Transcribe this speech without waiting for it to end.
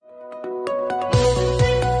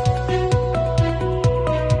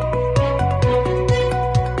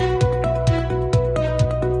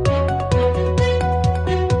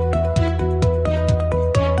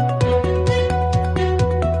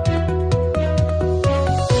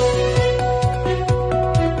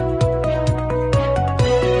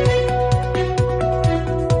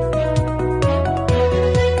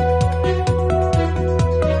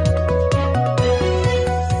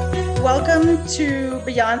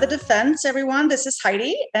Beyond the Defense, everyone. This is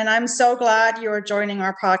Heidi, and I'm so glad you're joining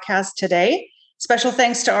our podcast today. Special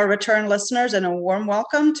thanks to our return listeners and a warm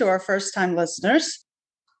welcome to our first-time listeners.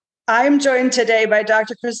 I'm joined today by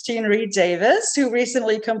Dr. Christine Reed-Davis, who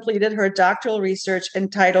recently completed her doctoral research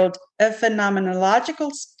entitled A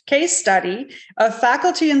Phenomenological Case Study of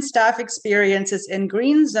Faculty and Staff Experiences in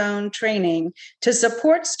Green Zone Training to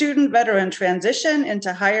Support Student Veteran Transition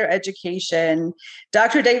into Higher Education.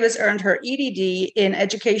 Dr. Davis earned her EDD in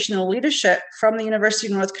Educational Leadership from the University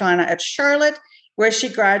of North Carolina at Charlotte, where she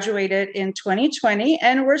graduated in 2020,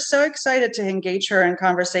 and we're so excited to engage her in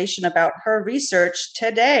conversation about her research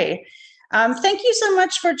today. Thank you so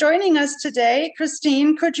much for joining us today.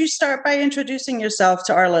 Christine, could you start by introducing yourself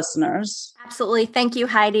to our listeners? Absolutely. Thank you,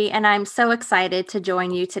 Heidi. And I'm so excited to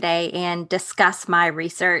join you today and discuss my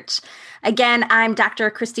research. Again, I'm Dr.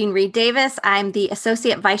 Christine Reed-Davis. I'm the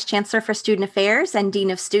Associate Vice Chancellor for Student Affairs and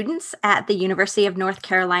Dean of Students at the University of North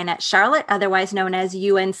Carolina at Charlotte, otherwise known as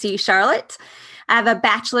UNC Charlotte. I have a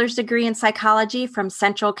bachelor's degree in psychology from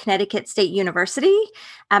Central Connecticut State University,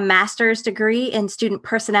 a master's degree in student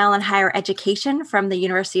personnel and higher education from the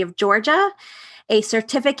University of Georgia, a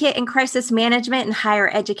certificate in crisis management and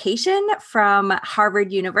higher education from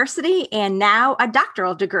Harvard University, and now a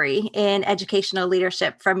doctoral degree in educational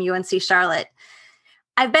leadership from UNC Charlotte.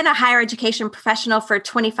 I've been a higher education professional for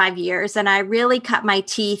 25 years, and I really cut my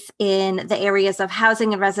teeth in the areas of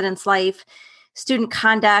housing and residence life, student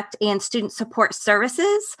conduct, and student support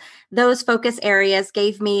services. Those focus areas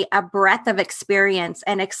gave me a breadth of experience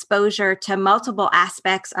and exposure to multiple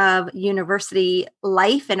aspects of university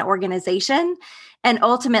life and organization, and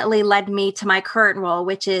ultimately led me to my current role,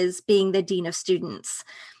 which is being the Dean of Students.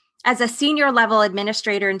 As a senior level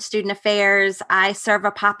administrator in student affairs, I serve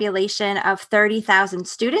a population of 30,000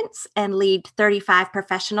 students and lead 35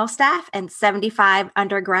 professional staff and 75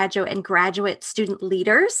 undergraduate and graduate student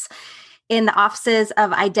leaders in the offices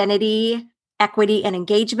of Identity, Equity and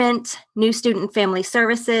Engagement, New Student and Family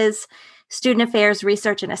Services, Student Affairs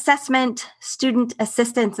Research and Assessment, Student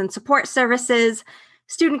Assistance and Support Services,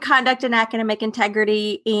 Student Conduct and Academic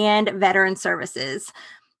Integrity, and Veteran Services.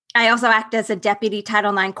 I also act as a Deputy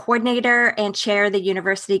Title IX Coordinator and chair the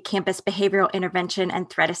University Campus Behavioral Intervention and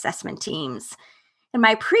Threat Assessment teams. In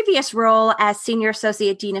my previous role as Senior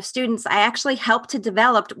Associate Dean of Students, I actually helped to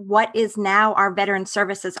develop what is now our Veteran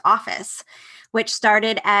Services Office, which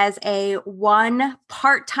started as one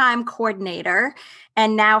part-time coordinator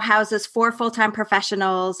and now houses 4 full-time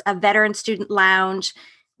professionals, a veteran student lounge,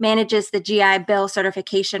 manages the GI Bill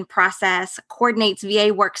certification process, coordinates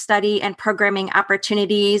VA work study and programming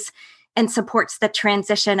opportunities, and supports the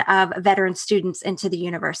transition of veteran students into the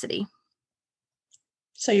university.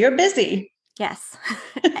 So you're busy. Yes.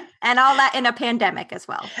 And all that in a pandemic as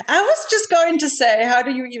well. I was just going to say, how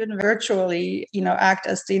do you even virtually, act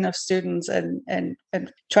as Dean of Students and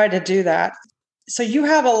try to do that? So you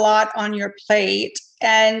have a lot on your plate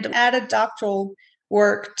and added doctoral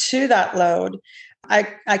work to that load.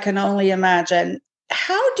 I can only imagine.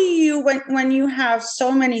 How do you, when you have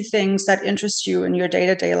so many things that interest you in your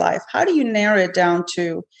day-to-day life, how do you narrow it down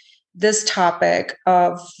to this topic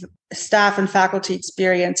of staff and faculty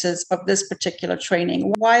experiences of this particular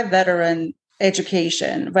training? Why veteran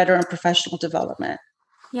education, veteran professional development?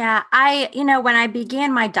 Yeah, when I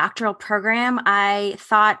began my doctoral program, I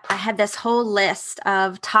thought I had this whole list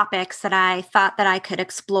of topics that I thought that I could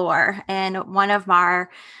explore. And one of our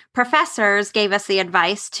professors gave us the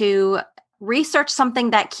advice to research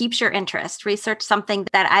something that keeps your interest, research something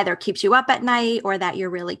that either keeps you up at night or that you're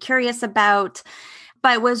really curious about.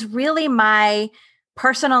 But it was really my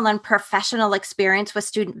personal and professional experience with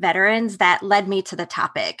student veterans that led me to the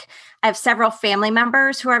topic. I have several family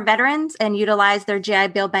members who are veterans and utilize their GI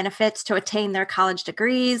Bill benefits to attain their college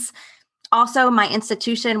degrees. Also, my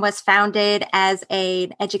institution was founded as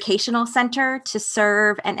an educational center to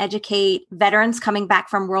serve and educate veterans coming back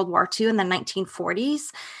from World War II in the 1940s.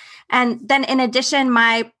 And then in addition,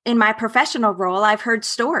 in my professional role, I've heard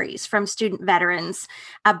stories from student veterans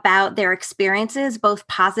about their experiences, both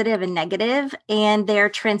positive and negative, and their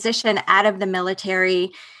transition out of the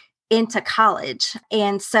military into college.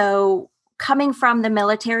 And so coming from the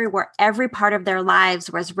military where every part of their lives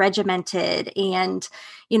was regimented and,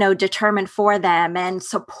 determined for them and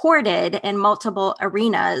supported in multiple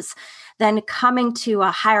arenas, then coming to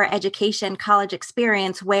a higher education college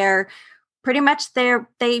experience where pretty much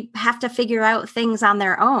they have to figure out things on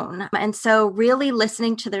their own. And so really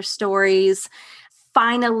listening to their stories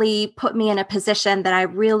finally put me in a position that I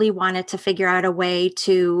really wanted to figure out a way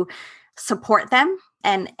to support them.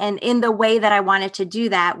 And in the way that I wanted to do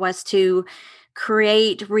that was to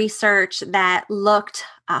create research that looked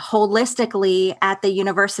holistically at the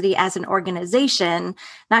university as an organization,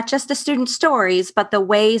 not just the student stories, but the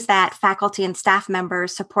ways that faculty and staff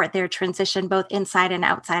members support their transition both inside and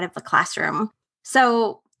outside of the classroom.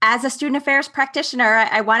 So as a student affairs practitioner,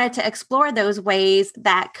 I wanted to explore those ways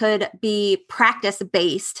that could be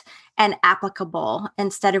practice-based and applicable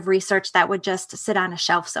instead of research that would just sit on a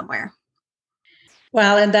shelf somewhere.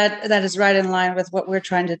 Well, and that is right in line with what we're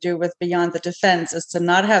trying to do with Beyond the Defense, is to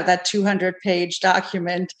not have that 200-page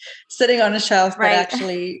document sitting on a shelf, Right. but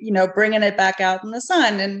actually, bringing it back out in the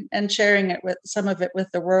sun and sharing it with some of it with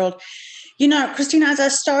the world. Christina, as I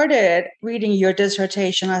started reading your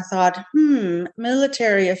dissertation, I thought,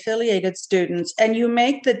 military affiliated students, and you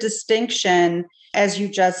make the distinction, as you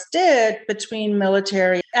just did, between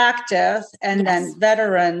military active and then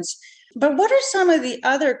veterans. But what are some of the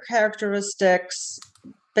other characteristics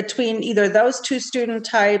between either those two student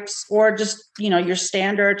types or just, your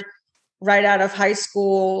standard right out of high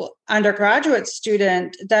school undergraduate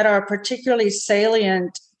student that are particularly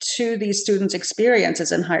salient to these students'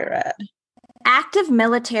 experiences in higher ed? Active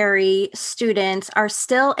military students are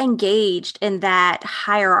still engaged in that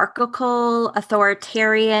hierarchical,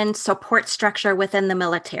 authoritarian support structure within the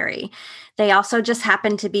military. They also just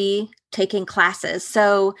happen to be taking classes.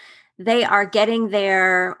 So they are getting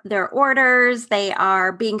their orders. They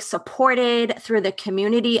are being supported through the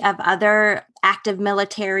community of other active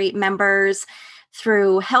military members,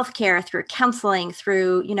 through healthcare, through counseling,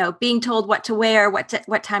 through, being told what to wear,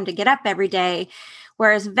 what time to get up every day.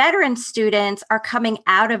 Whereas veteran students are coming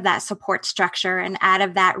out of that support structure and out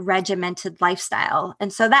of that regimented lifestyle.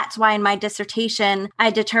 And so that's why in my dissertation, I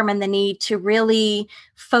determined the need to really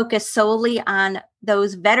focus solely on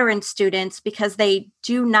those veteran students because they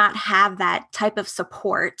do not have that type of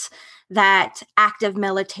support that active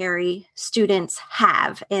military students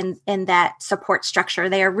have in that support structure.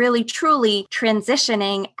 They are really truly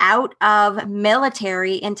transitioning out of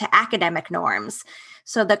military into academic norms.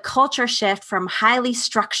 So the culture shift from highly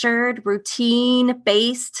structured,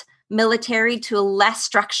 routine-based military to a less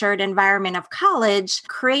structured environment of college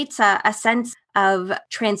creates a sense of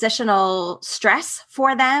transitional stress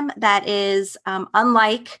for them that is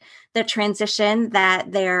unlike the transition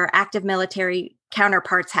that their active military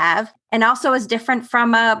counterparts have, and also is different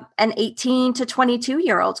from an 18 to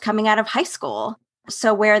 22-year-old coming out of high school.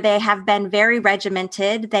 So where they have been very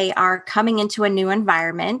regimented, they are coming into a new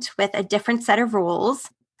environment with a different set of rules,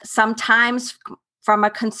 sometimes from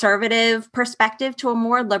a conservative perspective to a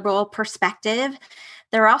more liberal perspective.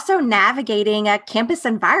 They're also navigating a campus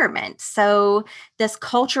environment. So this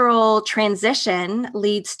cultural transition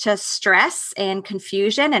leads to stress and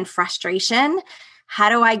confusion and frustration. How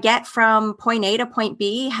do I get from point A to point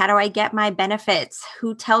B? How do I get my benefits?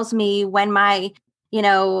 Who tells me when my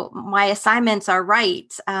assignments are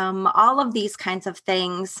right? All of these kinds of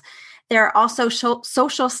things. There are also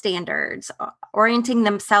social standards, orienting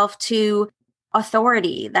themselves to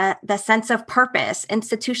authority, the sense of purpose,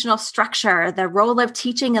 institutional structure, the role of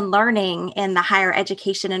teaching and learning in the higher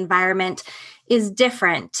education environment is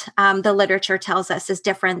different. The literature tells us is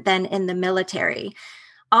different than in the military.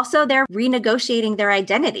 Also, they're renegotiating their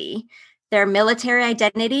identity. Their military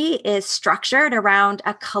identity is structured around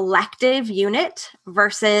a collective unit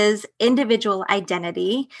versus individual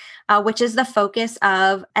identity, which is the focus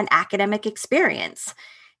of an academic experience.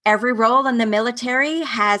 Every role in the military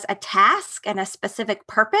has a task and a specific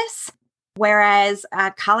purpose, whereas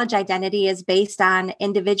college identity is based on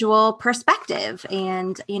individual perspective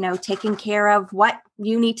and, taking care of what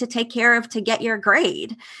you need to take care of to get your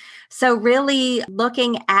grade. So really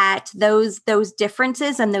looking at those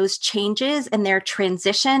differences and those changes in their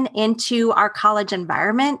transition into our college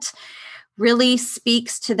environment really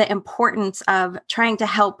speaks to the importance of trying to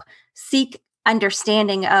help seek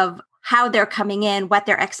understanding of how they're coming in, what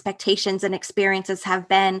their expectations and experiences have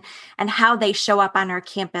been, and how they show up on our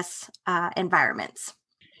campus environments.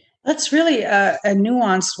 That's really a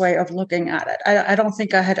nuanced way of looking at it. I don't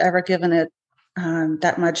think I had ever given it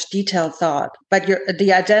that much detailed thought, but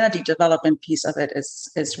the identity development piece of it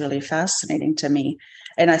is really fascinating to me,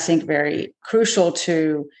 and I think very crucial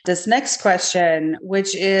to this next question,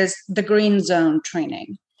 which is the green zone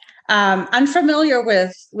training. I'm familiar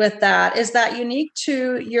with that. Is that unique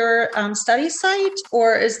to your study site,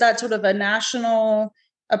 or is that sort of a national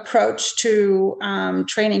approach to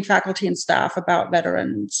training faculty and staff about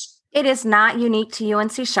veterans? It is not unique to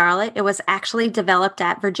UNC Charlotte. It was actually developed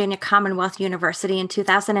at Virginia Commonwealth University in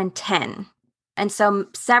 2010. And so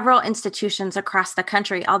several institutions across the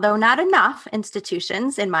country, although not enough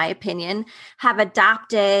institutions, in my opinion, have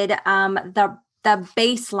adopted the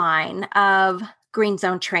baseline of Green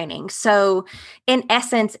Zone training. So in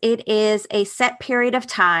essence, it is a set period of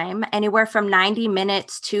time, anywhere from 90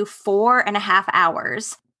 minutes to 4.5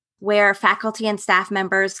 hours, where faculty and staff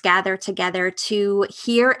members gather together to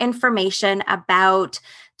hear information about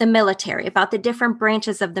the military, about the different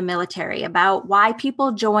branches of the military, about why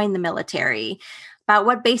people join the military, about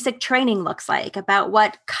what basic training looks like, about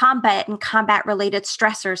what combat and combat-related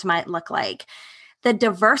stressors might look like, the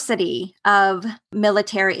diversity of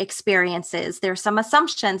military experiences. There are some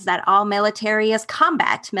assumptions that all military is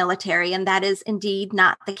combat military, and that is indeed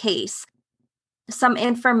not the case. Some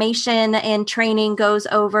information and training goes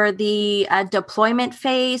over the deployment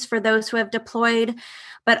phase for those who have deployed,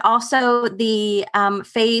 but also the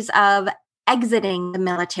phase of exiting the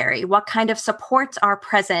military. What kind of supports are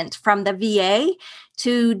present from the VA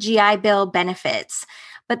to GI Bill benefits?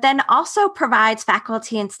 But then also provides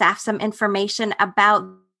faculty and staff some information about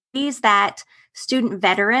these that student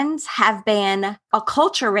veterans have been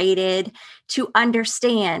acculturated to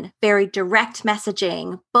understand, very direct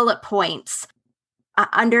messaging, bullet points,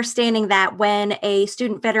 understanding that when a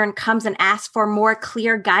student veteran comes and asks for more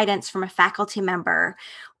clear guidance from a faculty member,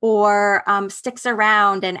 or sticks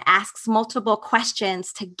around and asks multiple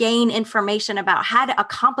questions to gain information about how to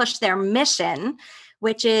accomplish their mission,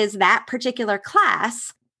 which is that particular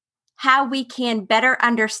class, how we can better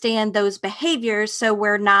understand those behaviors so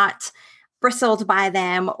we're not bristled by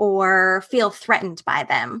them or feel threatened by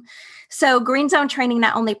them. So Green Zone training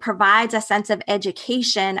not only provides a sense of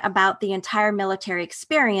education about the entire military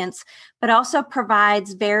experience, but also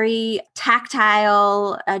provides very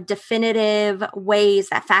tactile, definitive ways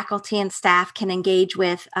that faculty and staff can engage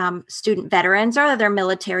with student veterans or other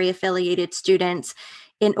military affiliated students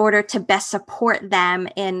in order to best support them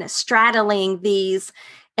in straddling these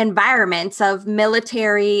environments of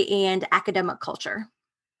military and academic culture.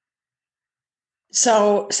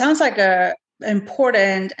 So sounds like a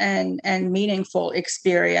important and meaningful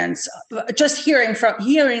experience. Just hearing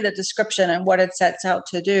the description and what it sets out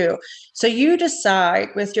to do. So you decide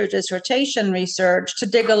with your dissertation research to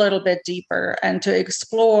dig a little bit deeper and to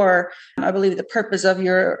explore. I believe the purpose of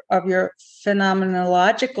your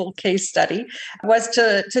phenomenological case study was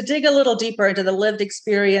to dig a little deeper into the lived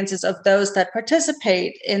experiences of those that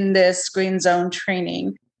participate in this Green Zone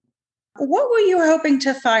training. What were you hoping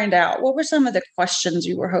to find out? What were some of the questions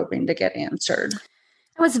you were hoping to get answered?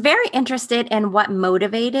 I was very interested in what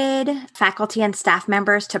motivated faculty and staff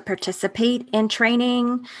members to participate in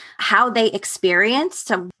training, how they experienced,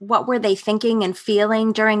 so what were they thinking and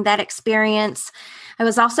feeling during that experience. I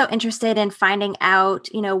was also interested in finding out,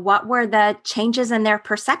 what were the changes in their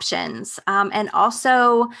perceptions, and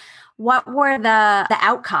also what were the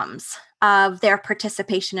outcomes of their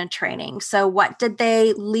participation in training. So what did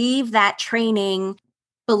they leave that training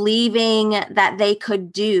believing that they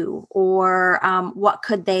could do, or what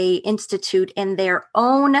could they institute in their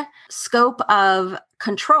own scope of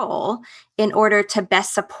control in order to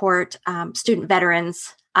best support student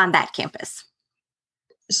veterans on that campus?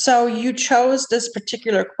 So you chose this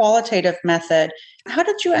particular qualitative method. How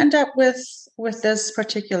did you end up with this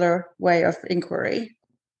particular way of inquiry?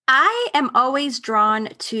 I am always drawn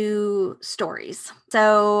to stories.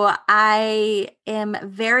 So I am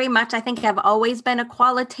very much, I think I've always been a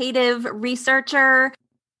qualitative researcher.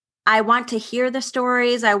 I want to hear the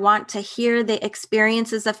stories. I want to hear the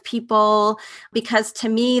experiences of people, because to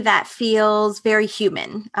me that feels very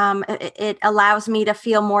human. It allows me to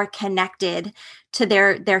feel more connected to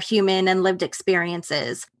their human and lived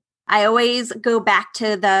experiences. I always go back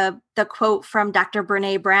to the quote from Dr.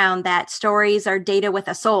 Brené Brown that stories are data with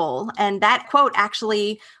a soul. And that quote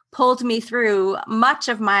actually pulled me through much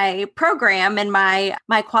of my program and my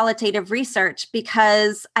qualitative research,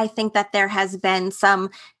 because I think that there has been some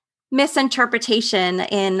misinterpretation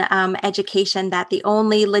in education that the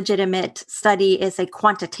only legitimate study is a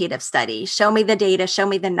quantitative study. Show me the data, show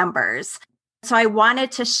me the numbers. So I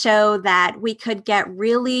wanted to show that we could get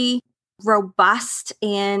really robust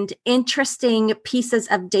and interesting pieces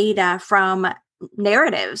of data from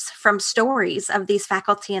narratives, from stories of these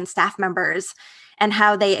faculty and staff members, and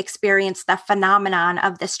how they experienced the phenomenon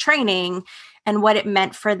of this training and what it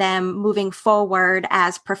meant for them moving forward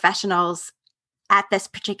as professionals at this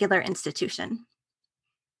particular institution.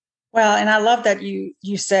 Well, and I love that you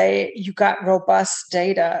say you got robust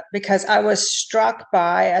data, because I was struck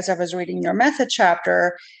by, as I was reading your method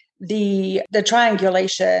chapter, the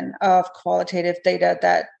triangulation of qualitative data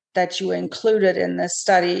that you included in this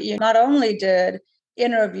study. You not only did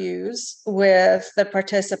interviews with the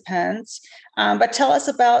participants, but tell us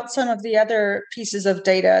about some of the other pieces of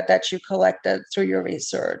data that you collected through your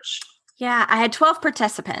research. Yeah, I had 12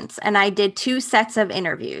 participants and I did 2 sets of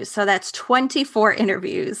interviews. So that's 24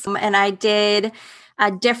 interviews. And I did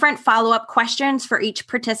different follow-up questions for each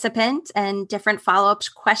participant and different follow-up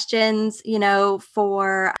questions,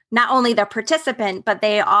 for not only the participant, but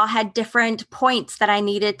they all had different points that I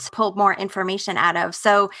needed to pull more information out of.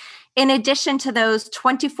 So in addition to those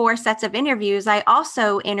 24 sets of interviews, I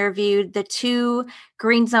also interviewed the 2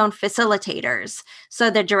 Green Zone facilitators. So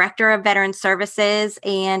the director of Veteran Services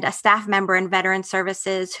and a staff member in Veteran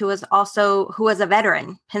Services who was a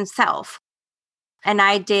veteran himself. And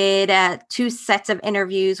I did 2 sets of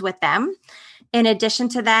interviews with them. In addition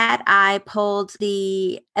to that, I pulled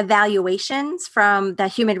the evaluations from the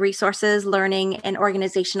Human Resources Learning and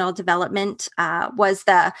Organizational Development, was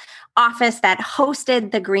the office that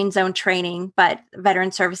hosted the Green Zone training, but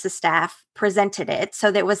Veteran Services staff presented it.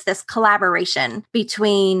 So there was this collaboration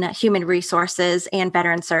between Human Resources and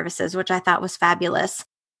Veteran Services, which I thought was fabulous.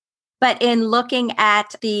 But in looking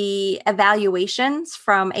at the evaluations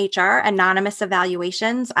from HR, anonymous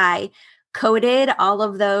evaluations, I coded all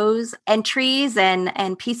of those entries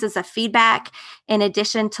and pieces of feedback, in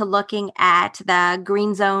addition to looking at the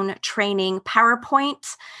Green Zone training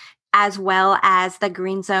PowerPoint, as well as the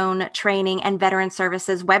Green Zone training and Veteran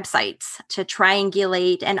Services websites to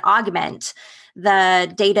triangulate and augment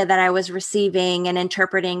the data that I was receiving and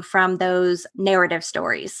interpreting from those narrative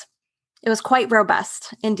stories. It was quite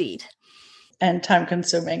robust indeed. And time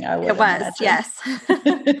consuming, I would imagine. Yes.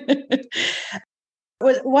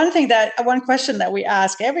 One question that we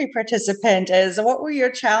ask every participant is, what were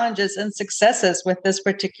your challenges and successes with this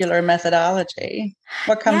particular methodology?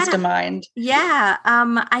 What comes to mind? Yeah.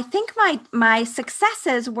 I think my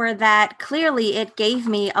successes were that clearly it gave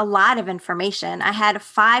me a lot of information. I had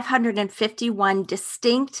 551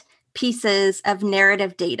 distinct pieces of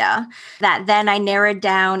narrative data that then I narrowed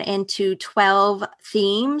down into 12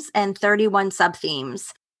 themes and 31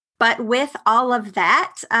 sub-themes. But with all of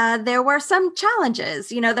that, there were some challenges.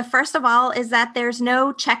 The first of all is that there's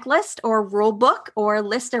no checklist or rule book or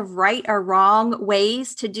list of right or wrong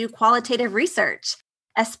ways to do qualitative research,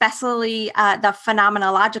 especially the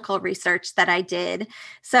phenomenological research that I did.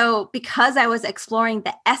 So because I was exploring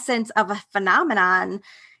the essence of a phenomenon,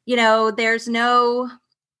 there's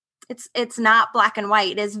it's not black and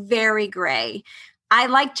white. It is very gray. I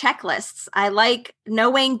like checklists. I like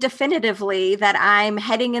knowing definitively that I'm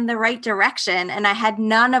heading in the right direction. And I had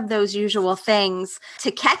none of those usual things to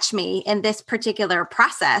catch me in this particular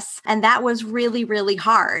process. And that was really, really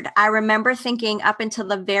hard. I remember thinking up until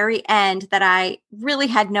the very end that I really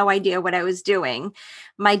had no idea what I was doing.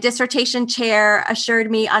 My dissertation chair assured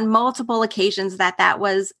me on multiple occasions that that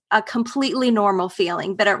was a completely normal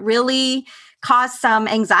feeling, but it really caused some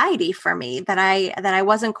anxiety for me that I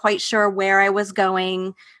wasn't quite sure where I was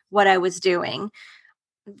going, what I was doing.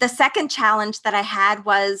 The second challenge that I had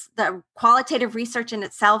was the qualitative research in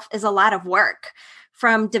itself is a lot of work.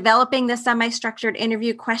 From developing the semi-structured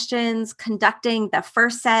interview questions, conducting the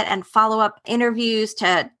first set and follow-up interviews,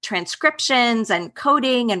 to transcriptions and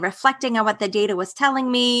coding and reflecting on what the data was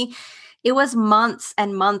telling me. It was months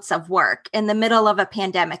and months of work in the middle of a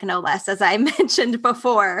pandemic, no less, as I mentioned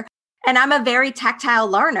before. And I'm a very tactile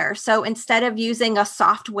learner. So instead of using a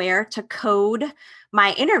software to code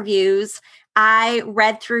my interviews, I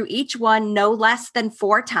read through each one no less than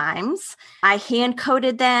 4 times. I hand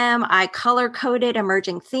coded them. I color coded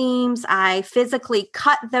emerging themes. I physically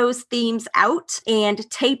cut those themes out and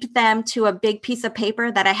taped them to a big piece of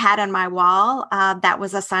paper that I had on my wall that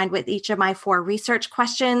was assigned with each of my 4 research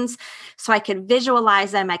questions. So I could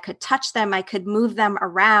visualize them. I could touch them. I could move them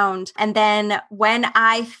around. And then when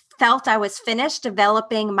I felt I was finished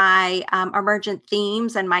developing my emergent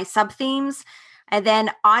themes and my sub-themes, I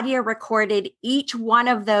then audio recorded each one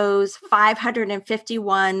of those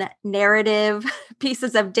 551 narrative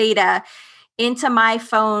pieces of data into my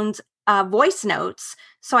phone's voice notes,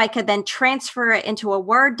 so I could then transfer it into a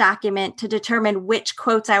Word document to determine which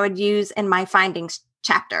quotes I would use in my findings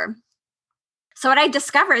chapter. So what I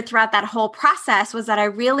discovered throughout that whole process was that I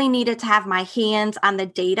really needed to have my hands on the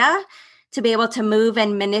data to be able to move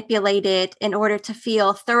and manipulate it in order to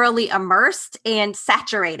feel thoroughly immersed and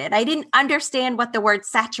saturated. I didn't understand what the word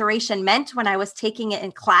saturation meant when I was taking it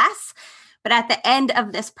in class, but at the end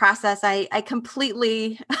of this process, I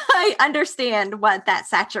completely I understand what that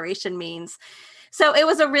saturation means. So it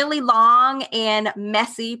was a really long and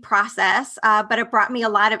messy process, but it brought me a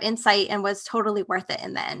lot of insight and was totally worth it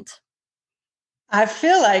in the end. I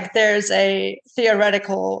feel like there's a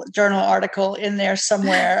theoretical journal article in there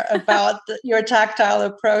somewhere about your tactile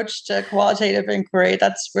approach to qualitative inquiry.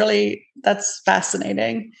 That's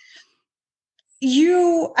fascinating.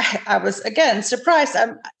 I was, again, surprised.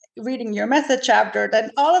 reading your method chapter,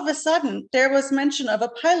 then all of a sudden there was mention of a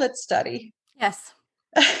pilot study. Yes.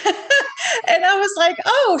 And I was like,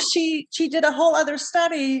 oh, she did a whole other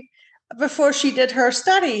study before she did her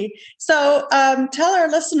study. So tell our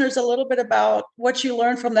listeners a little bit about what you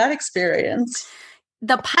learned from that experience.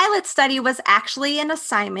 The pilot study was actually an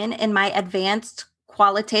assignment in my advanced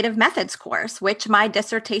qualitative methods course, which my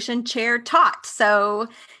dissertation chair taught. So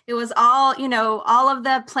it was all, all of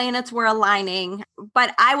the planets were aligning,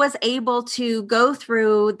 but I was able to go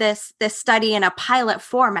through this study in a pilot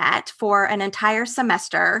format for an entire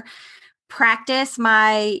semester, practice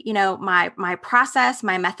my process,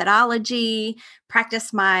 my methodology,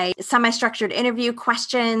 practice my semi-structured interview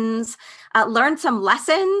questions, learn some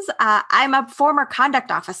lessons. I'm a former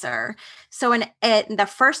conduct officer. So in the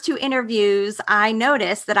first 2 interviews, I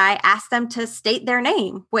noticed that I asked them to state their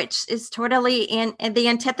name, which is totally in the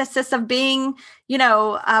antithesis of being,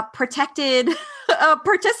 a protected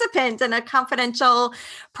participant in a confidential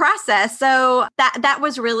process. So that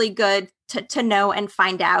was really good to know and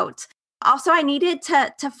find out. Also, I needed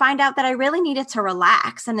to find out that I really needed to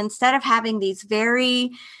relax. And instead of having these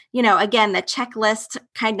very, again, the checklist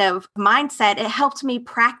kind of mindset, it helped me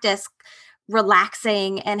practice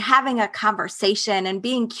relaxing and having a conversation and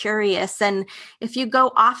being curious. And if you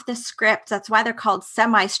go off the script, that's why they're called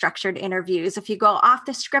semi-structured interviews. If you go off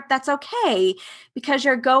the script, that's okay, because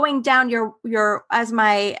you're going down your as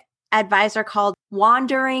my advisor called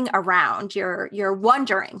wandering around. You're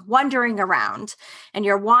wandering around, and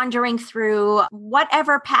you're wandering through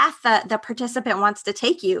whatever path the participant wants to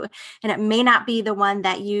take you. And it may not be the one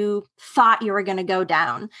that you thought you were going to go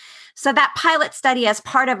down. So that pilot study as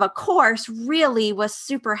part of a course really was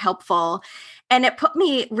super helpful. And it put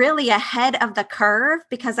me really ahead of the curve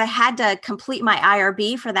because I had to complete my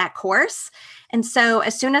IRB for that course. And so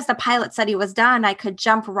as soon as the pilot study was done, I could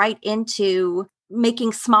jump right into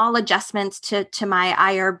making small adjustments to my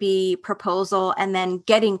IRB proposal and then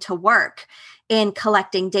getting to work in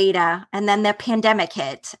collecting data. And then the pandemic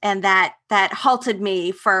hit, and that halted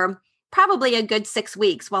me for probably a good 6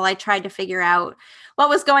 weeks while I tried to figure out what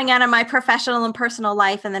was going on in my professional and personal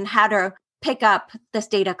life, and then how to pick up this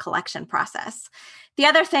data collection process. The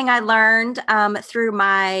other thing I learned through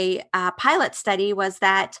my pilot study was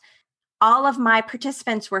that all of my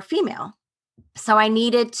participants were female. So I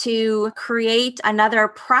needed to create another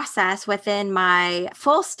process within my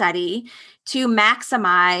full study to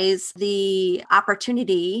maximize the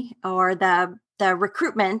opportunity or the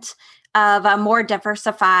recruitment of a more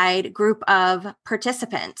diversified group of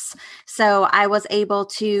participants. So I was able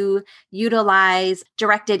to utilize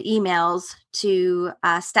directed emails to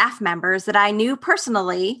staff members that I knew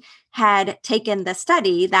personally had taken the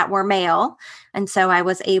study that were male. And so I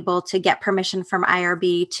was able to get permission from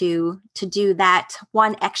IRB to do that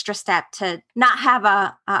one extra step, to not have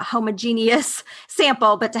a homogeneous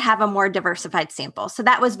sample, but to have a more diversified sample. So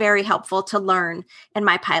that was very helpful to learn in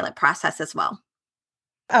my pilot process as well.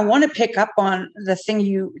 I want to pick up on the thing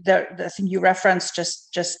you referenced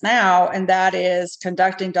just now, and that is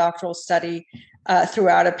conducting doctoral study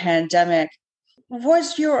throughout a pandemic.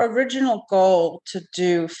 Was your original goal to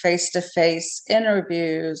do face-to-face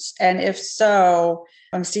interviews? And if so,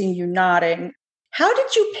 I'm seeing you nodding. How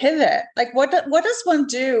did you pivot? Like, what does one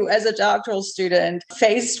do as a doctoral student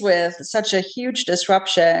faced with such a huge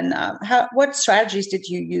disruption? What strategies did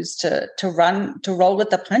you use to roll with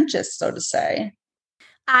the punches, so to say?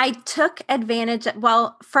 I took advantage.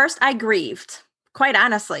 Well, first I grieved. Quite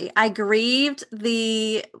honestly, I grieved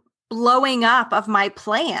the blowing up of my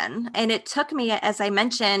plan. And it took me, as I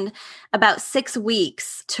mentioned, about 6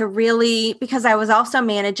 weeks to really, because I was also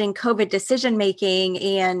managing COVID decision-making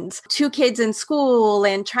and 2 kids in school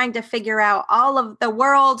and trying to figure out all of the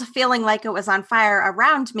world feeling like it was on fire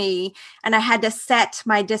around me. And I had to set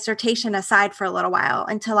my dissertation aside for a little while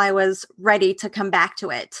until I was ready to come back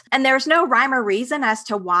to it. And there's no rhyme or reason as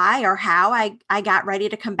to why or how I got ready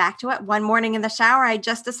to come back to it. One morning in the shower, I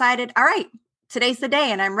just decided, all right, today's the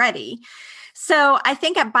day and I'm ready. So I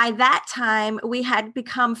think by that time, we had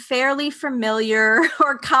become fairly familiar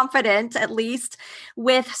or confident, at least,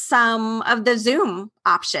 with some of the Zoom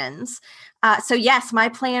options. So yes, my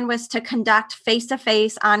plan was to conduct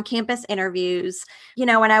face-to-face on-campus interviews, and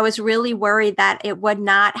I was really worried that it would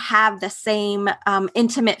not have the same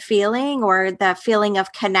intimate feeling or the feeling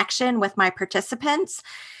of connection with my participants.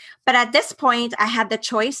 But at this point, I had the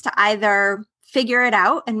choice to either figure it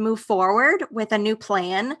out and move forward with a new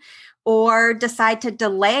plan, or decide to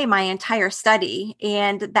delay my entire study.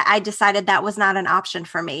 And that I decided that was not an option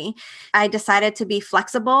for me. I decided to be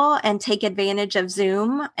flexible and take advantage of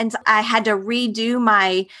Zoom. And I had to redo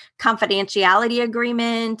my confidentiality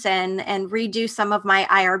agreement and redo some of my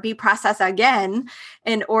IRB process again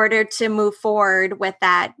in order to move forward with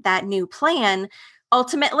that new plan.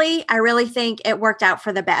 Ultimately, I really think it worked out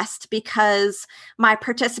for the best because my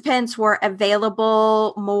participants were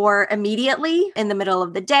available more immediately in the middle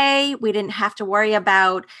of the day. We didn't have to worry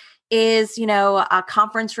about, is, a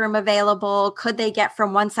conference room available? Could they get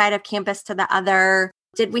from one side of campus to the other?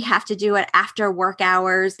 Did we have to do it after work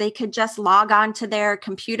hours? They could just log on to their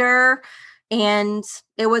computer and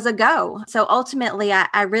it was a go. So ultimately,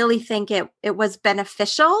 I really think it was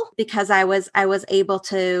beneficial because I was able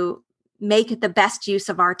to make the best use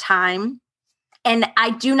of our time. And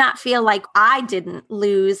I do not feel like I didn't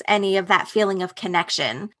lose any of that feeling of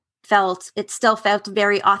connection. It still felt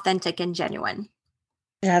very authentic and genuine.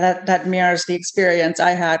 Yeah, that mirrors the experience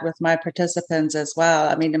I had with my participants as well.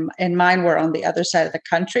 I mean, and mine were on the other side of the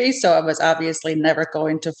country, so I was obviously never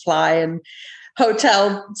going to fly and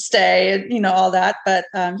hotel stay and all that. But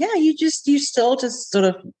you still just sort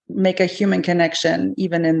of make a human connection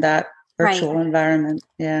even in that virtual environment.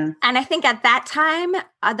 Yeah. And I think at that time,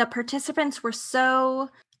 the participants were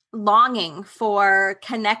so longing for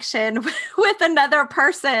connection with another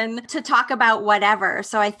person to talk about whatever.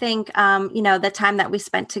 So I think, the time that we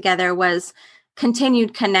spent together was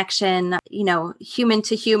continued connection, human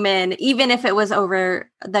to human, even if it was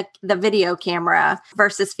over the video camera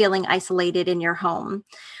versus feeling isolated in your home.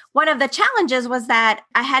 One of the challenges was that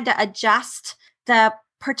I had to adjust the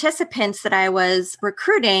participants that I was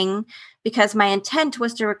recruiting because my intent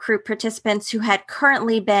was to recruit participants who had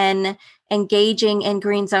currently been engaging in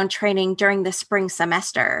Green Zone training during the spring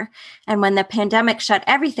semester. And when the pandemic shut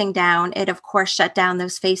everything down, it of course shut down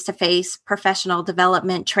those face-to-face professional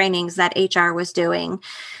development trainings that HR was doing.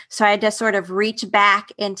 So I had to sort of reach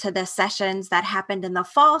back into the sessions that happened in the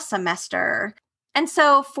fall semester. And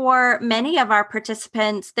so for many of our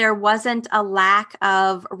participants, there wasn't a lack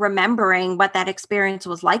of remembering what that experience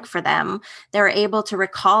was like for them. They were able to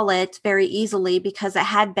recall it very easily because it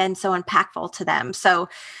had been so impactful to them. So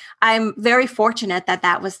I'm very fortunate that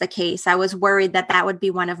that was the case. I was worried that that would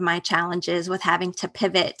be one of my challenges with having to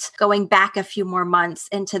pivot, going back a few more months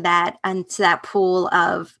into that pool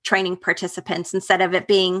of training participants instead of it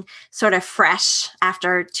being sort of fresh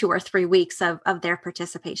after 2 or 3 weeks of their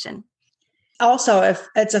participation. Also, if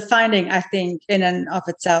it's a finding, I think in and of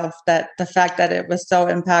itself, that the fact that it was so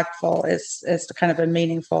impactful is kind of a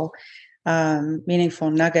meaningful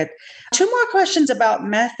nugget. 2 more questions about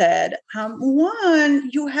method. One,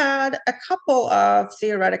 you had a couple of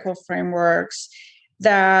theoretical frameworks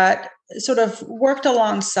that sort of worked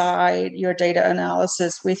alongside your data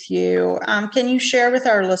analysis with you. Can you share with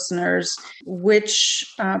our listeners which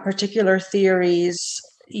particular theories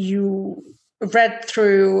you read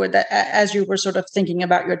through that as you were sort of thinking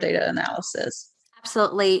about your data analysis?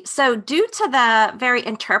 Absolutely. So due to the very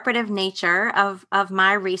interpretive nature of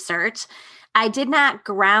my research, I did not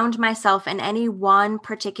ground myself in any one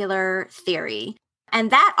particular theory. And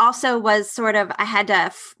that also was sort of, I had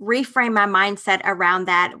to reframe my mindset around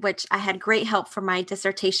that, which I had great help from my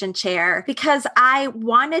dissertation chair, because I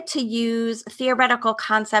wanted to use theoretical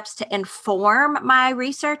concepts to inform my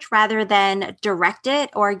research rather than direct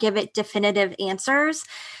it or give it definitive answers.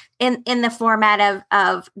 In the format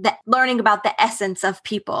of the learning about the essence of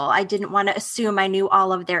people. I didn't want to assume I knew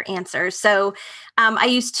all of their answers. So I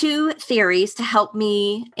used 2 theories to help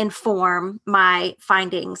me inform my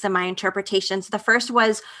findings and my interpretations. The first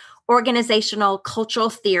was organizational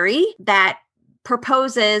cultural theory that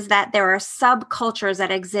proposes that there are subcultures that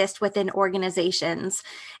exist within organizations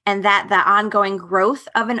and that the ongoing growth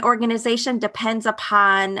of an organization depends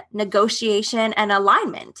upon negotiation and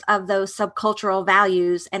alignment of those subcultural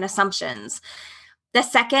values and assumptions. The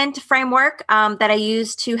second framework that I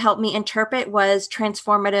used to help me interpret was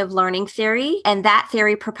transformative learning theory. And that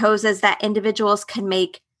theory proposes that individuals can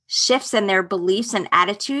make shifts in their beliefs and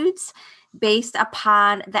attitudes based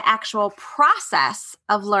upon the actual process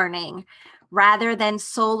of learning rather than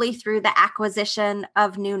solely through the acquisition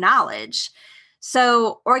of new knowledge.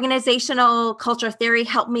 So organizational culture theory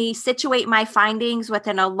helped me situate my findings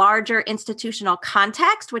within a larger institutional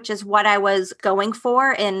context, which is what I was going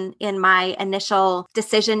for in my initial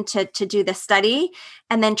decision to do the study.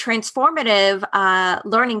 And then transformative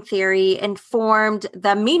learning theory informed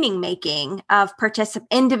the meaning making of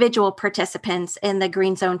individual participants in the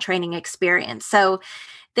Green Zone training experience. So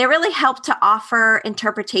they really help to offer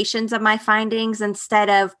interpretations of my findings instead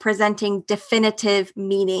of presenting definitive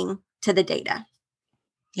meaning to the data.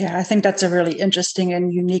 Yeah, I think that's a really interesting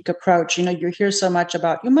and unique approach. You hear so much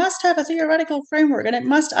about you must have a theoretical framework and it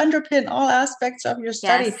must underpin all aspects of your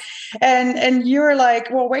study. Yes. And you're like,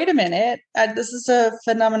 well, wait a minute. This is a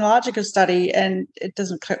phenomenological study and it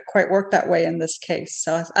doesn't quite work that way in this case.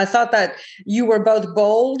 So I thought that you were both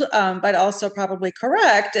bold, but also probably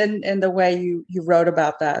correct in the way you wrote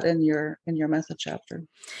about that in your method chapter.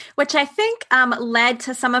 Which I think led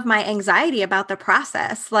to some of my anxiety about the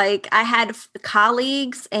process. Like I had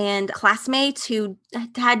colleagues and classmates who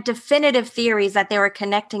had definitive theories that they were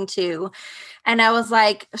connecting to. And I was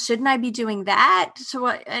like, shouldn't I be doing that?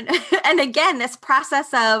 And again, this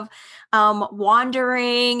process of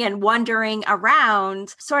wandering and wondering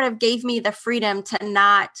around sort of gave me the freedom to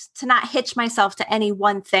not hitch myself to any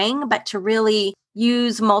one thing, but to really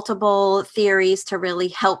use multiple theories to really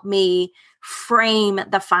help me frame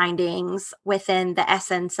the findings within the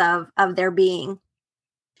essence of their being.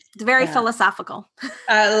 It's very philosophical.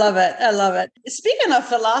 I love it. I love it. Speaking of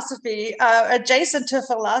philosophy, adjacent to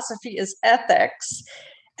philosophy is ethics.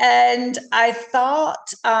 And I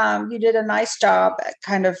thought you did a nice job at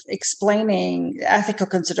kind of explaining ethical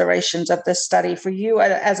considerations of this study for you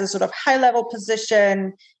as a sort of high-level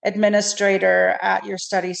position administrator at your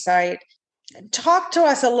study site. Talk to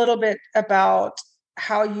us a little bit about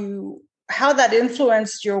how that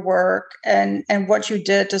influenced your work and what you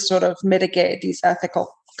did to sort of mitigate these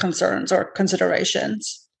ethical concerns or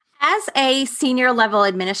considerations. As a senior level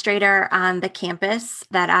administrator on the campus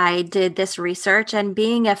that I did this research, and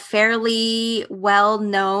being a fairly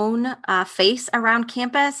well-known face around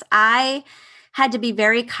campus, I had to be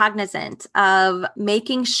very cognizant of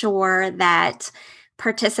making sure that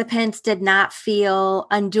participants did not feel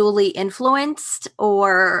unduly influenced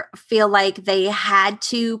or feel like they had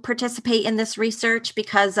to participate in this research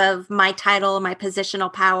because of my title, my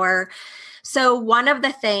positional power. So one of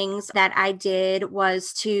the things that I did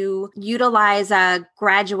was to utilize a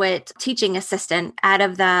graduate teaching assistant out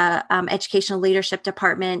of the educational leadership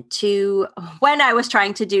department when I was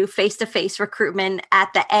trying to do face-to-face recruitment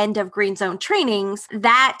at the end of Green Zone trainings,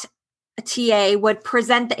 that TA would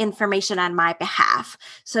present the information on my behalf.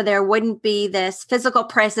 So there wouldn't be this physical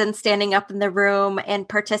presence standing up in the room and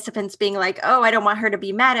participants being like, oh, I don't want her to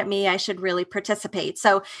be mad at me. I should really participate.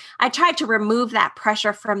 So I tried to remove that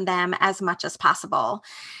pressure from them as much as possible.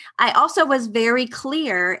 I also was very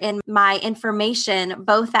clear in my information,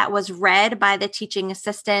 both that was read by the teaching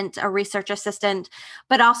assistant, a research assistant,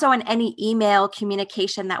 but also in any email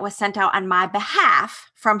communication that was sent out on my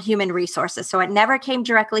behalf from human resources. So it never came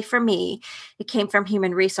directly from me. It came from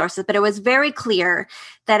human resources, but it was very clear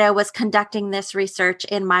that I was conducting this research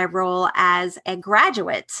in my role as a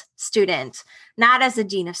graduate student, not as a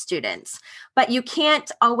dean of students. But you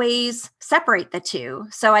can't always separate the two.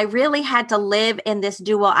 So I really had to live in this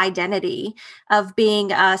dual identity of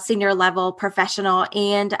being a senior level professional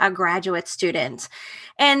and a graduate student.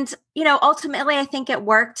 And, ultimately, I think it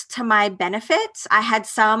worked to my benefit. I had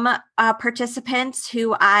some participants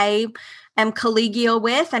who I am collegial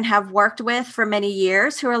with and have worked with for many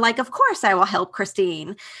years who are like, of course, I will help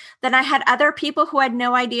Christine. Then I had other people who had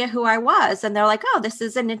no idea who I was. And they're like, oh, this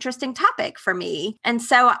is an interesting topic for me. And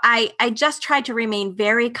so I just tried to remain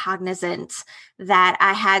very cognizant that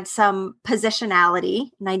I had some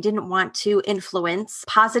positionality and I didn't want to influence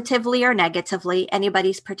positively or negatively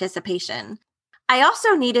anybody's participation. I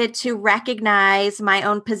also needed to recognize my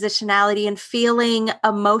own positionality and feeling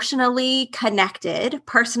emotionally connected,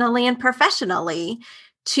 personally and professionally,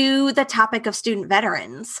 to the topic of student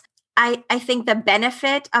veterans. I think the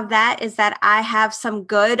benefit of that is that I have some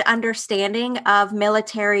good understanding of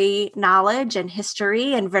military knowledge and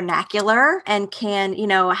history and vernacular and can,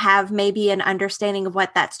 have maybe an understanding of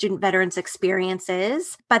what that student veterans experience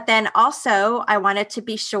is. But then also I wanted to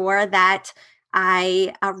be sure that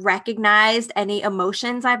I recognized any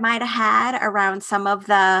emotions I might have had around some of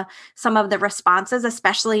the responses,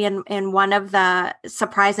 especially in one of the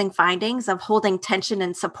surprising findings of holding tension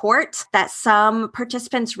and support, that some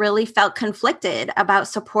participants really felt conflicted about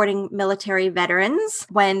supporting military veterans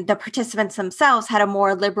when the participants themselves had a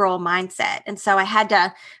more liberal mindset. And so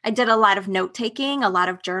I did a lot of note taking, a lot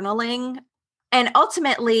of journaling. And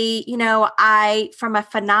ultimately, from a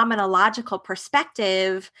phenomenological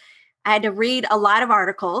perspective, I had to read a lot of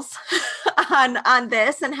articles on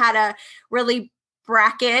this and how to really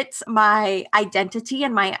bracket my identity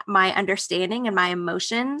and my understanding and my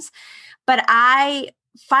emotions. But I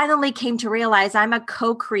finally came to realize I'm a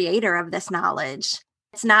co-creator of this knowledge.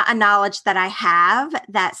 It's not a knowledge that I have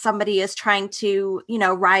that somebody is trying to,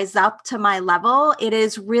 rise up to my level. It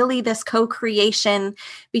is really this co-creation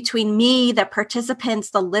between me, the participants,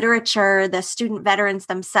 the literature, the student veterans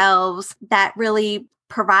themselves that really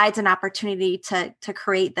provides an opportunity to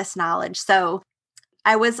create this knowledge. So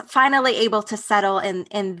I was finally able to settle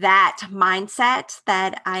in that mindset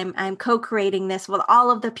that I'm co-creating this with all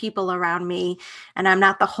of the people around me, and I'm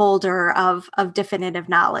not the holder of definitive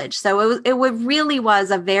knowledge. So it really was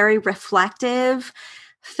a very reflective,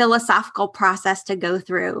 philosophical process to go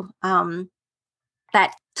through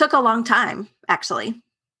that took a long time, actually.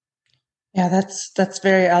 Yeah, that's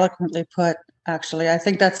very eloquently put. Actually, I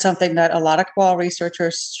think that's something that a lot of qual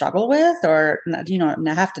researchers struggle with, or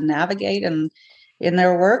have to navigate in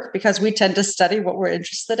their work, because we tend to study what we're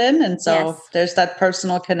interested in, and so Yes. there's that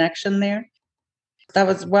personal connection there. That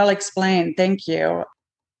was well explained. Thank you.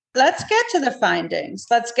 Let's get to the findings.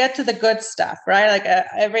 Let's get to the good stuff, right? Like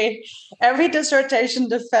every dissertation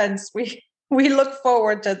defense, we look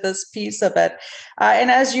forward to this piece of it.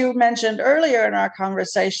 And as you mentioned earlier in our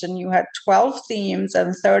conversation, you had 12 themes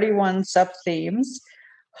and 31 sub-themes.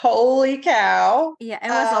 Holy cow. Yeah, it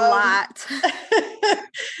was a lot.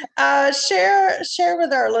 Share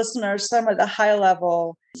with our listeners some of the high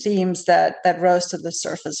level themes that rose to the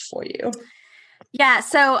surface for you. Yeah,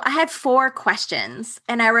 so I had 4 questions,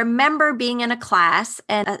 and I remember being in a class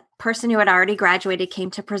and a person who had already graduated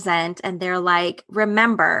came to present, and they're like,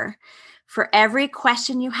 remember, for every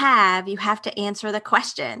question you have to answer the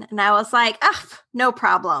question. And I was like, no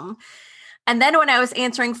problem. And then when I was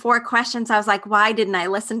answering 4 questions, I was like, why didn't I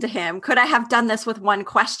listen to him? Could I have done this with 1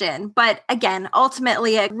 question? But again,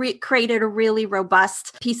 ultimately, I created a really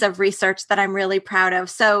robust piece of research that I'm really proud of.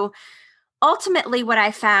 So ultimately, what I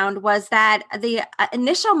found was that the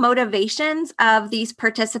initial motivations of these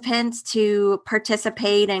participants to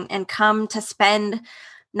participate and come to spend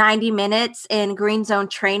 90 minutes in Green Zone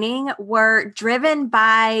training were driven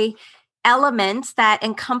by elements that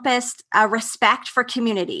encompassed a respect for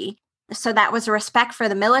community. So that was a respect for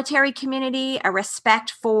the military community, a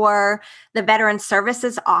respect for the Veterans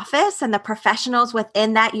Services Office and the professionals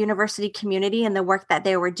within that university community and the work that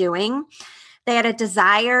they were doing. They had a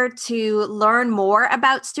desire to learn more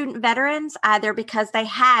about student veterans, either because they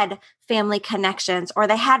had family connections or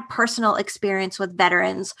they had personal experience with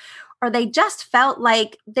veterans, or they just felt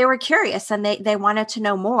like they were curious and they wanted to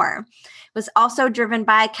know more. It was also driven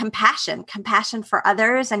by compassion for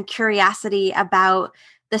others and curiosity about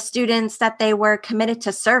the students that they were committed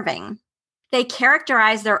to serving. They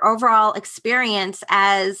characterize their overall experience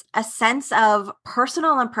as a sense of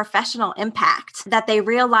personal and professional impact that they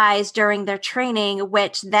realized during their training,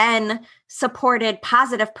 which then supported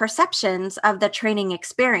positive perceptions of the training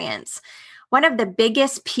experience. One of the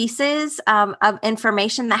biggest pieces of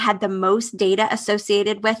information that had the most data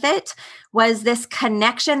associated with it was this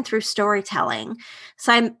connection through storytelling.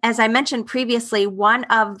 So as I mentioned previously, one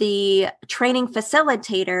of the training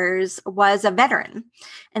facilitators was a veteran.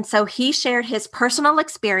 And so he shared his personal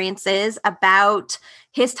experiences about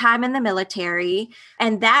his time in the military.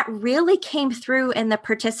 And that really came through in the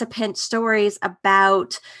participant stories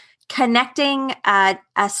about connecting a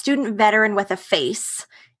student veteran with a face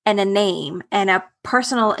and a name and a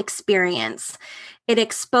personal experience. It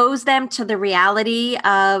exposed them to the reality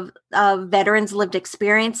of veterans' lived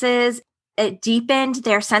experiences. It deepened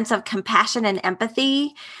their sense of compassion and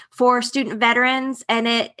empathy for student veterans, and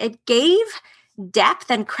it gave depth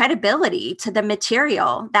and credibility to the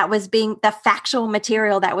material the factual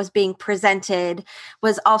material that was being presented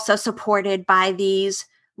was also supported by these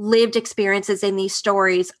lived experiences in these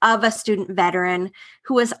stories of a student veteran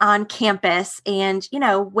who was on campus and,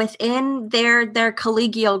 within their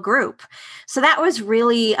collegial group. So that was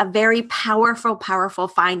really a very powerful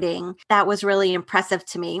finding that was really impressive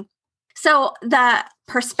to me. So the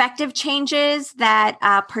perspective changes that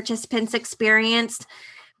participants experienced,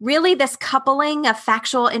 really this coupling of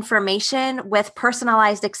factual information with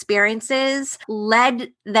personalized experiences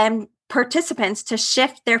led participants to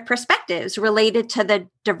shift their perspectives related to the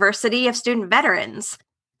diversity of student veterans.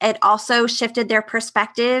 It also shifted their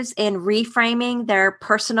perspectives in reframing their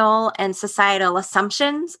personal and societal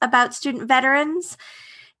assumptions about student veterans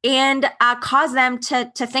and caused them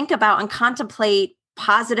to think about and contemplate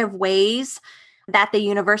positive ways that the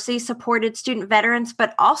university supported student veterans,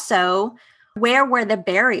 but also where were the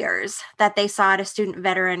barriers that they saw to student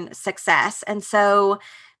veteran success. And so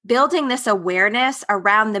building this awareness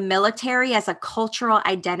around the military as a cultural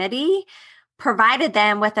identity provided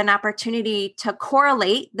them with an opportunity to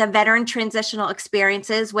correlate the veteran transitional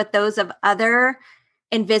experiences with those of other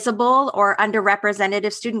invisible or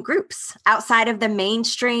underrepresented student groups outside of the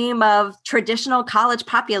mainstream of traditional college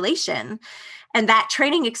population. And that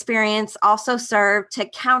training experience also served to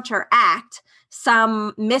counteract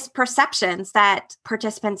some misperceptions that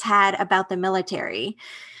participants had about the military.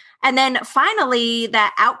 And then finally,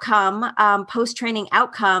 that outcome, post-training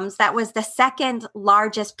outcomes, that was the second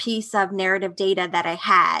largest piece of narrative data that I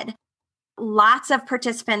had. Lots of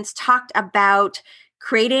participants talked about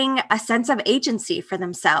creating a sense of agency for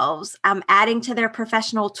themselves, adding to their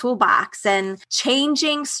professional toolbox and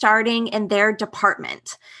changing starting in their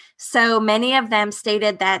department. So many of them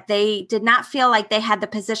stated that they did not feel like they had the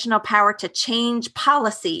positional power to change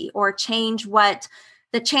policy or change what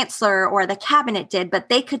the chancellor or the cabinet did, but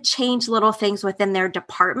they could change little things within their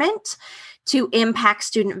department to impact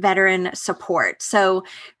student veteran support. So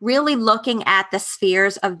really looking at the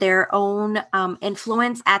spheres of their own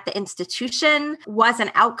influence at the institution was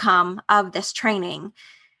an outcome of this training.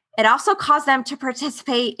 It also caused them to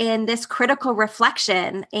participate in this critical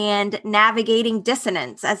reflection and navigating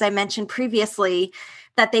dissonance, as I mentioned previously,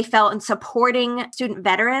 that they felt in supporting student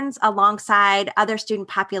veterans alongside other student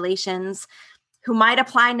populations who might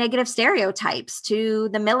apply negative stereotypes to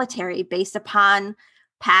the military based upon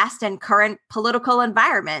past and current political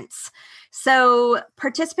environments. So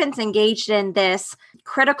participants engaged in this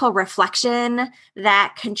critical reflection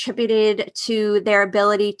that contributed to their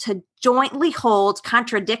ability to jointly hold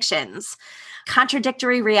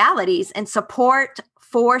contradictory realities and support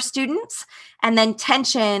for students, and then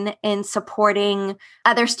tension in supporting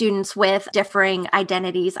other students with differing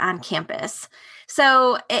identities on campus.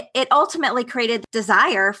 So it ultimately created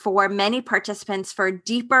desire for many participants for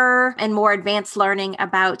deeper and more advanced learning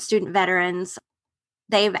about student veterans.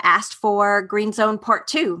 They've asked for Green Zone Part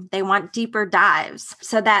 2. They want deeper dives.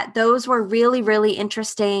 So that those were really, really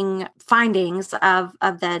interesting findings of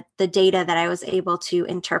the data that I was able to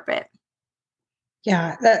interpret.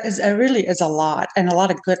 Yeah, it really is a lot and a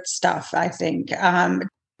lot of good stuff, I think.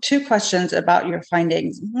 Two questions about your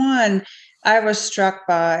findings. One, I was struck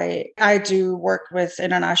by, I do work with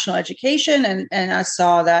international education, and I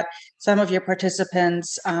saw that some of your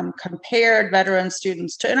participants compared veteran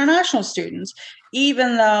students to international students,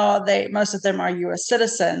 even though most of them are US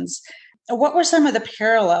citizens. What were some of the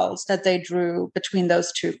parallels that they drew between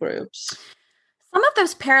those two groups? Some of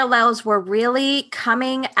those parallels were really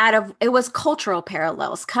coming out of, it was cultural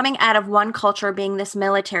parallels, coming out of one culture being this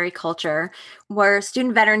military culture where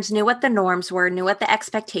student veterans knew what the norms were, knew what the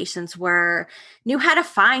expectations were, knew how to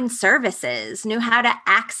find services, knew how to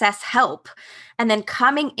access help. And then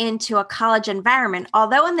coming into a college environment,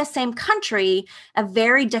 although in the same country, a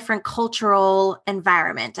very different cultural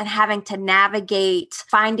environment, and having to navigate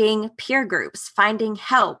finding peer groups, finding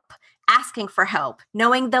help, asking for help,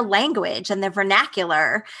 knowing the language and the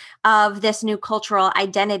vernacular of this new cultural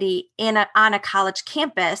identity on a college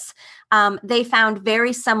campus, they found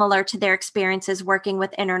very similar to their experiences working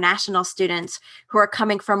with international students who are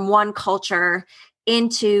coming from one culture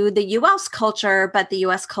into the US culture, but the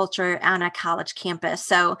US culture on a college campus.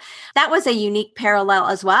 So that was a unique parallel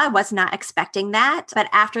as well. I was not expecting that, but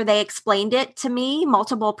after they explained it to me,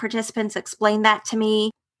 multiple participants explained that to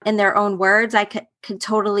me in their own words, I could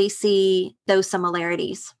totally see those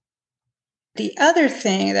similarities. The other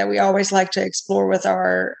thing that we always like to explore with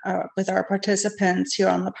our participants here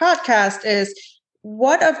on the podcast is,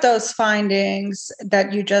 what of those findings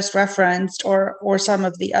that you just referenced, or some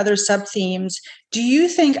of the other sub-themes, do you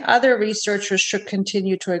think other researchers should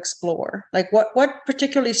continue to explore? Like what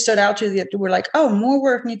particularly stood out to you that you were like, oh, more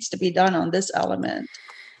work needs to be done on this element?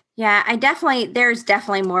 Yeah, there's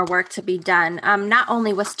definitely more work to be done, not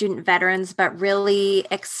only with student veterans, but really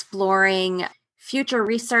exploring future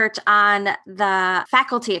research on the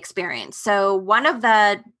faculty experience. So one of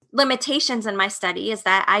the limitations in my study is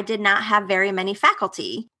that I did not have very many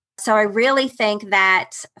faculty. So I really think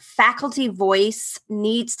that faculty voice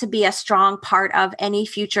needs to be a strong part of any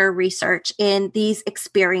future research in these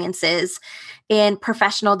experiences in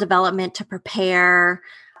professional development to prepare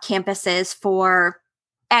campuses for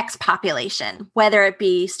X population, whether it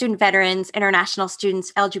be student veterans, international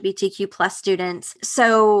students, LGBTQ plus students.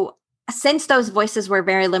 So since those voices were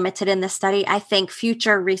very limited in the study, I think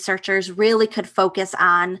future researchers really could focus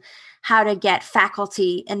on how to get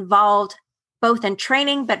faculty involved, both in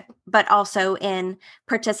training, but also in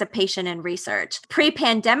participation in research.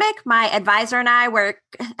 Pre-pandemic, my advisor and I were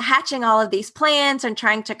hatching all of these plans and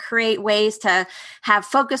trying to create ways to have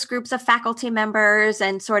focus groups of faculty members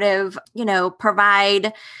and sort of,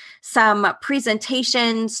 provide some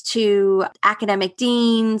presentations to academic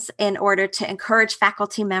deans in order to encourage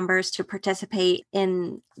faculty members to participate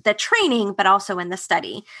in the training, but also in the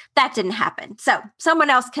study. That didn't happen. So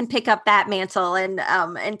someone else can pick up that mantle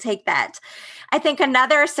and take that. I think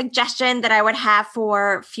another suggestion that I would have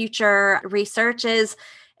for future research is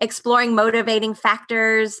exploring motivating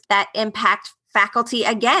factors that impact faculty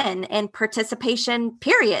again and participation,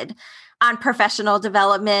 period, on professional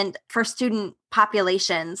development for student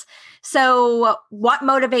populations. So what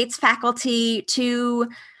motivates faculty to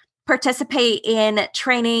participate in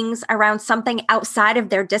trainings around something outside of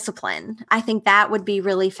their discipline? I think that would be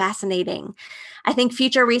really fascinating. I think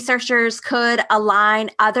future researchers could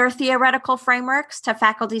align other theoretical frameworks to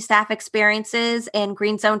faculty staff experiences in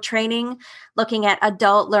green zone training, looking at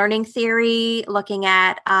adult learning theory, looking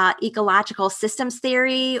at ecological systems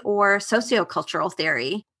theory, or sociocultural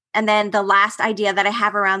theory. And then the last idea that I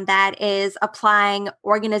have around that is applying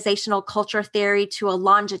organizational culture theory to a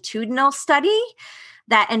longitudinal study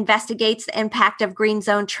that investigates the impact of green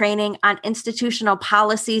zone training on institutional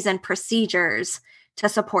policies and procedures to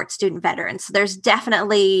support student veterans. So there's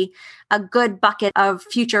definitely a good bucket of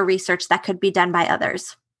future research that could be done by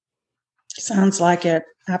others. Sounds like it.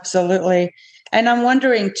 Absolutely. And I'm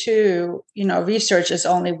wondering too, research is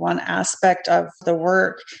only one aspect of the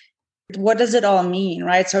work. What does it all mean,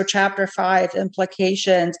 right? So chapter 5,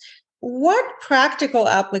 implications. What practical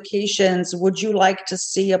applications would you like to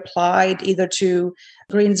see applied either to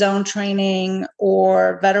green zone training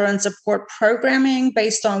or veteran support programming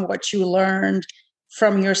based on what you learned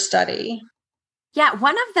from your study? Yeah,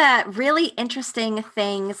 one of the really interesting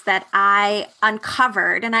things that I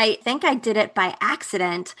uncovered, and I think I did it by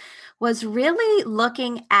accident, was really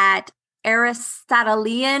looking at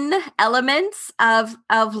Aristotelian elements of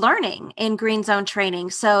learning in green zone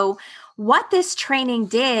training. So what this training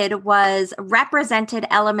did was represented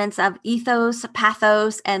elements of ethos,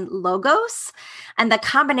 pathos, and logos. And the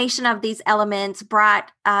combination of these elements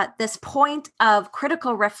brought this point of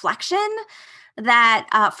critical reflection that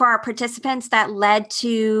for our participants that led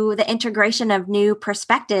to the integration of new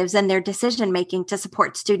perspectives in their decision-making to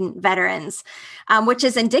support student veterans, which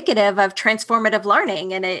is indicative of transformative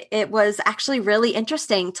learning. And it was actually really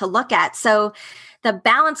interesting to look at. So the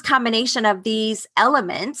balanced combination of these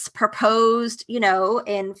elements proposed,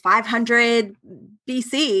 in 500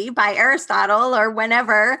 BC by Aristotle or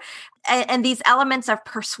whenever, and these elements of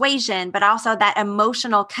persuasion, but also that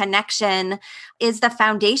emotional connection is the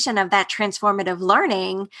foundation of that transformative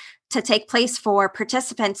learning to take place for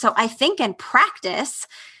participants. So I think in practice,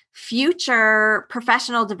 future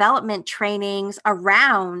professional development trainings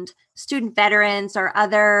around student veterans or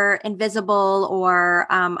other invisible or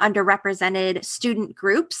underrepresented student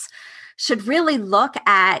groups should really look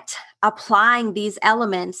at applying these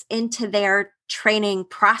elements into their training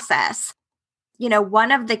process.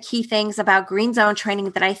 One of the key things about green zone training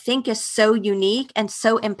that I think is so unique and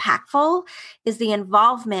so impactful is the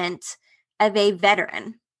involvement of a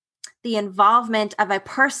veteran, the involvement of a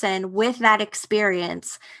person with that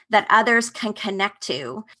experience that others can connect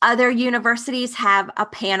to. Other universities have a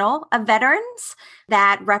panel of veterans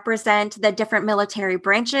that represent the different military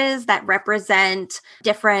branches, that represent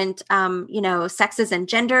different, sexes and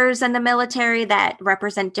genders in the military, that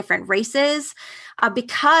represent different races.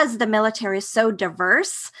 Because the military is so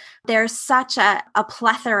diverse, there's such a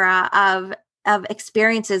plethora of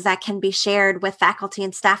experiences that can be shared with faculty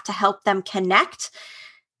and staff to help them connect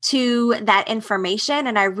to that information.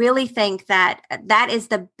 And I really think that is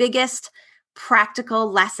the biggest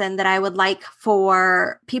practical lesson that I would like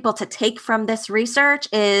for people to take from this research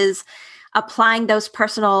is applying those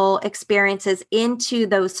personal experiences into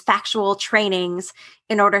those factual trainings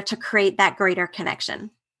in order to create that greater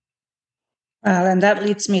connection. And that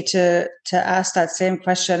leads me to ask that same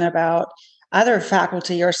question about other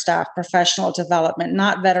faculty or staff professional development,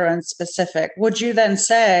 not veteran specific. Would you then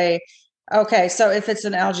say, okay, so if it's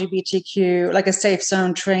an LGBTQ, like a safe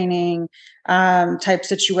zone training type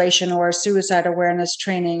situation or a suicide awareness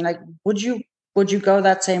training, like would you go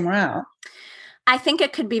that same route? I think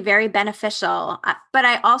it could be very beneficial, but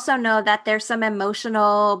I also know that there's some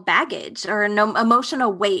emotional baggage or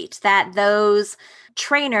emotional weight that those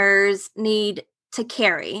trainers need to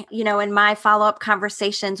carry. In my follow-up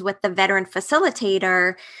conversations with the veteran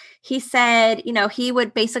facilitator, he said, he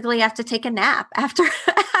would basically have to take a nap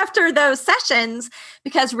after those sessions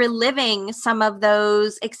because reliving some of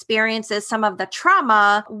those experiences, some of the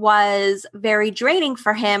trauma was very draining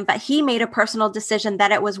for him, but he made a personal decision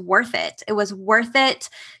that it was worth it. It was worth it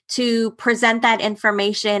to present that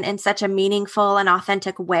information in such a meaningful and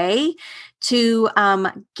authentic way to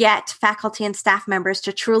get faculty and staff members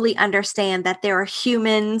to truly understand that there are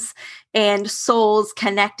humans and souls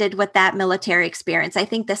connected with that military experience. I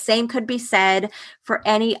think the same could be said for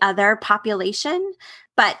any other population,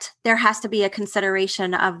 but there has to be a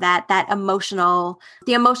consideration of the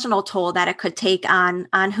emotional toll that it could take on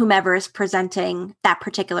whomever is presenting that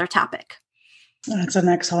particular topic. That's an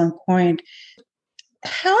excellent point.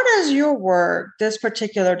 How does your work, this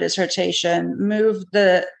particular dissertation,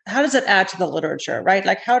 how does it add to the literature, right?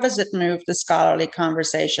 Like, how does it move the scholarly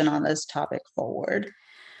conversation on this topic forward?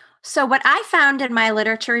 So what I found in my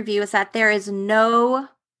literature review is that there is no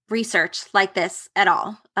research like this at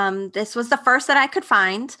all. This was the first that I could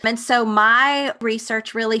find. And so my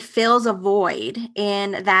research really fills a void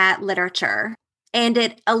in that literature. And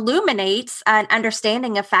it illuminates an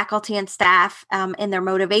understanding of faculty and staff in their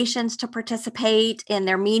motivations to participate, in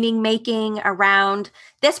their meaning making around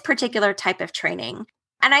this particular type of training.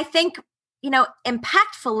 And I think,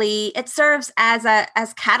 impactfully, it serves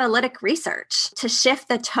as catalytic research to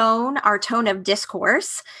shift our tone of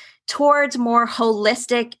discourse towards more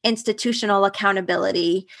holistic institutional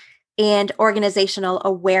accountability and organizational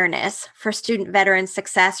awareness for student veteran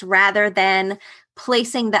success, rather than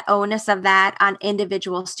placing the onus of that on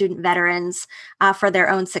individual student veterans for their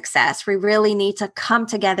own success. We really need to come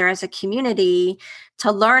together as a community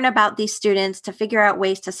to learn about these students, to figure out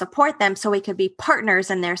ways to support them so we could be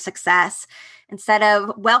partners in their success, instead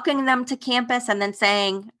of welcoming them to campus and then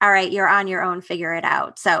saying, all right, you're on your own, figure it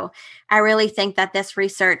out. So I really think that this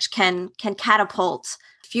research can catapult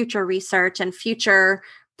future research and future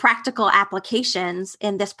practical applications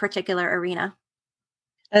in this particular arena.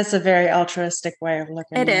 That's a very altruistic way of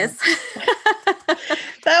looking at it. It is.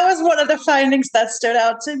 That was one of the findings that stood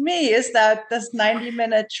out to me, is that this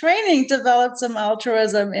 90-minute training developed some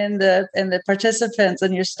altruism in the participants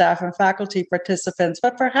and your staff and faculty participants,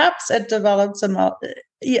 but perhaps it developed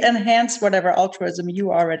enhanced whatever altruism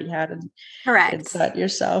you already had inside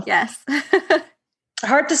yourself. Yes.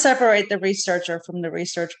 Hard to separate the researcher from the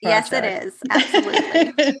research project. Yes, it is.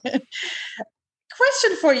 Absolutely.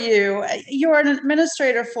 Question for you. You're an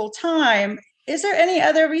administrator full-time. Is there any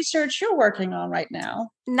other research you're working on right now?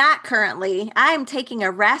 Not currently. I'm taking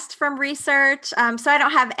a rest from research, so I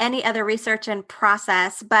don't have any other research in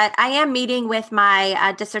process, but I am meeting with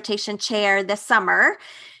my dissertation chair this summer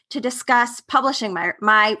to discuss publishing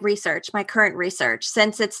my research, my current research,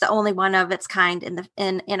 since it's the only one of its kind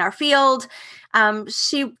in our field.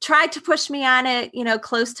 She tried to push me on it,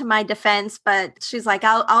 close to my defense, but she's like,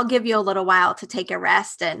 I'll give you a little while to take a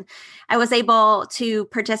rest. And I was able to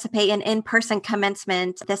participate in in-person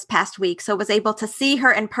commencement this past week. So I was able to see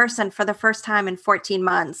her in person for the first time in 14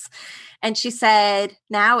 months. And she said,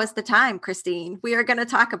 now is the time, Christine. We are going to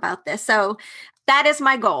talk about this. So that is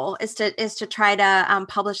my goal, is to try to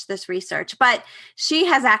publish this research. But she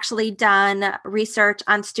has actually done research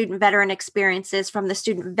on student veteran experiences from the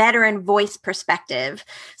student veteran voice perspective.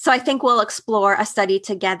 So I think we'll explore a study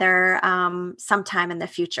together sometime in the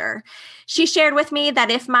future. She shared with me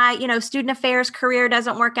that if my student affairs career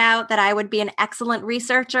doesn't work out, that I would be an excellent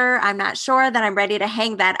researcher. I'm not sure that I'm ready to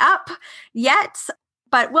hang that up yet,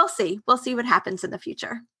 but we'll see. We'll see what happens in the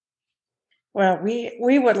future. Well,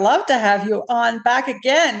 we would love to have you on back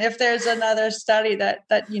again if there's another study that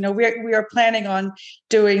we are planning on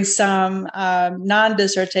doing some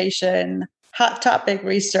non-dissertation hot topic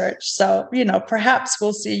research. So perhaps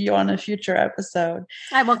we'll see you on a future episode.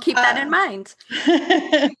 I will keep that in mind.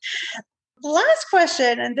 Last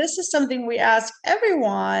question, and this is something we ask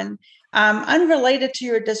everyone, unrelated to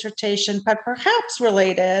your dissertation, but perhaps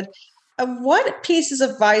related. What pieces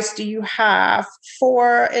of advice do you have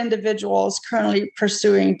for individuals currently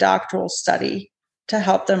pursuing doctoral study to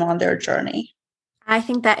help them on their journey? I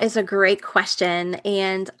think that is a great question.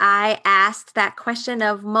 And I asked that question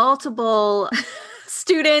of multiple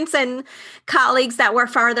students and colleagues that were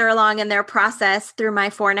farther along in their process through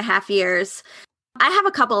my 4.5 years. I have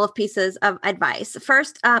a couple of pieces of advice.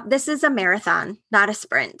 First, this is a marathon, not a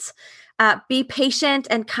sprint. Be patient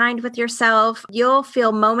and kind with yourself. You'll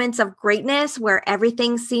feel moments of greatness where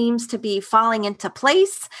everything seems to be falling into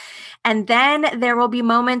place. And then there will be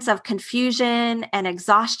moments of confusion and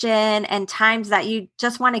exhaustion and times that you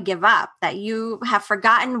just want to give up, that you have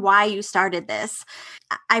forgotten why you started this.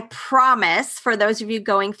 I promise, for those of you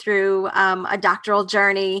going through a doctoral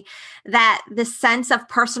journey, that the sense of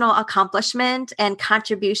personal accomplishment and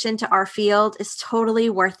contribution to our field is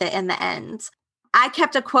totally worth it in the end. I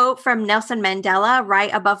kept a quote from Nelson Mandela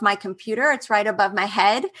right above my computer. It's right above my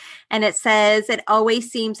head. And it says, "It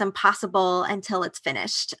always seems impossible until it's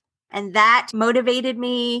finished." And that motivated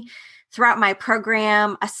me throughout my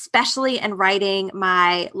program, especially in writing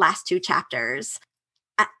my last 2 chapters.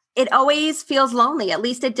 It always feels lonely. At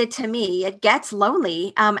least it did to me. It gets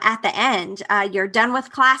lonely at the end. You're done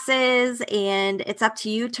with classes and it's up to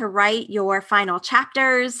you to write your final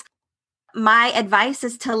chapters. My advice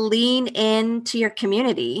is to lean into your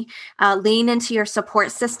community, lean into your support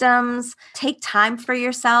systems, take time for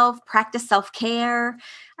yourself, practice self-care,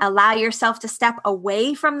 allow yourself to step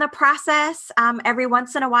away from the process every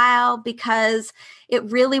once in a while, because it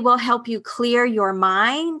really will help you clear your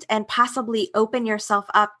mind and possibly open yourself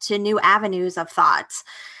up to new avenues of thoughts.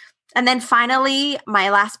 And then finally, my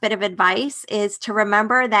last bit of advice is to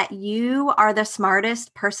remember that you are the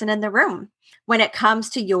smartest person in the room when it comes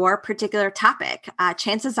to your particular topic.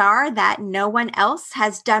 Chances are that no one else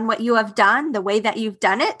has done what you have done the way that you've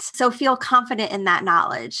done it. So feel confident in that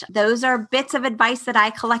knowledge. Those are bits of advice that I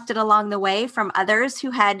collected along the way from others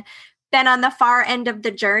who had been on the far end of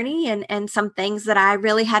the journey, and some things that I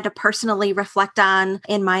really had to personally reflect on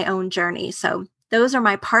in my own journey. So those are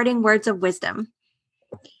my parting words of wisdom.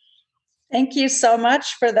 Thank you so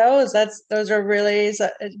much for those. Those are really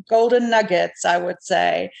golden nuggets, I would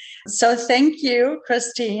say. So thank you,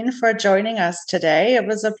 Christine, for joining us today. It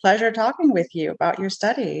was a pleasure talking with you about your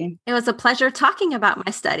study. It was a pleasure talking about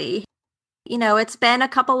my study. It's been a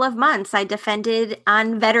couple of months. I defended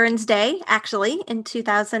on Veterans Day, actually, in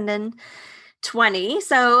 2020.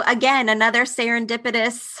 So again, another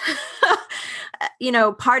serendipitous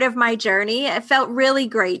part of my journey. It felt really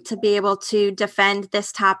great to be able to defend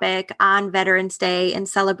this topic on Veterans Day in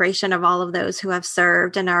celebration of all of those who have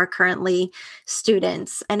served and are currently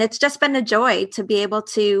students. And it's just been a joy to be able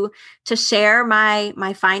to share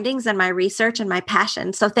my findings and my research and my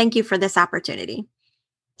passion. So thank you for this opportunity.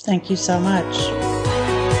 Thank you so much.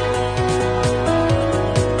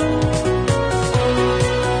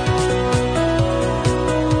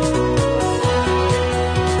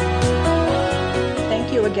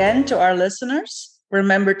 Again to our listeners.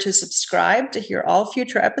 Remember to subscribe to hear all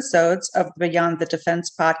future episodes of Beyond the Defense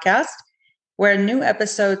podcast, where new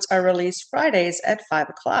episodes are released Fridays at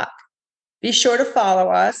 5:00. Be sure to follow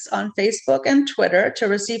us on Facebook and Twitter to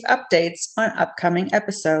receive updates on upcoming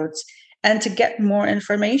episodes and to get more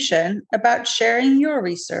information about sharing your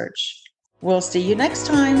research. We'll see you next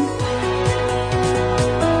time.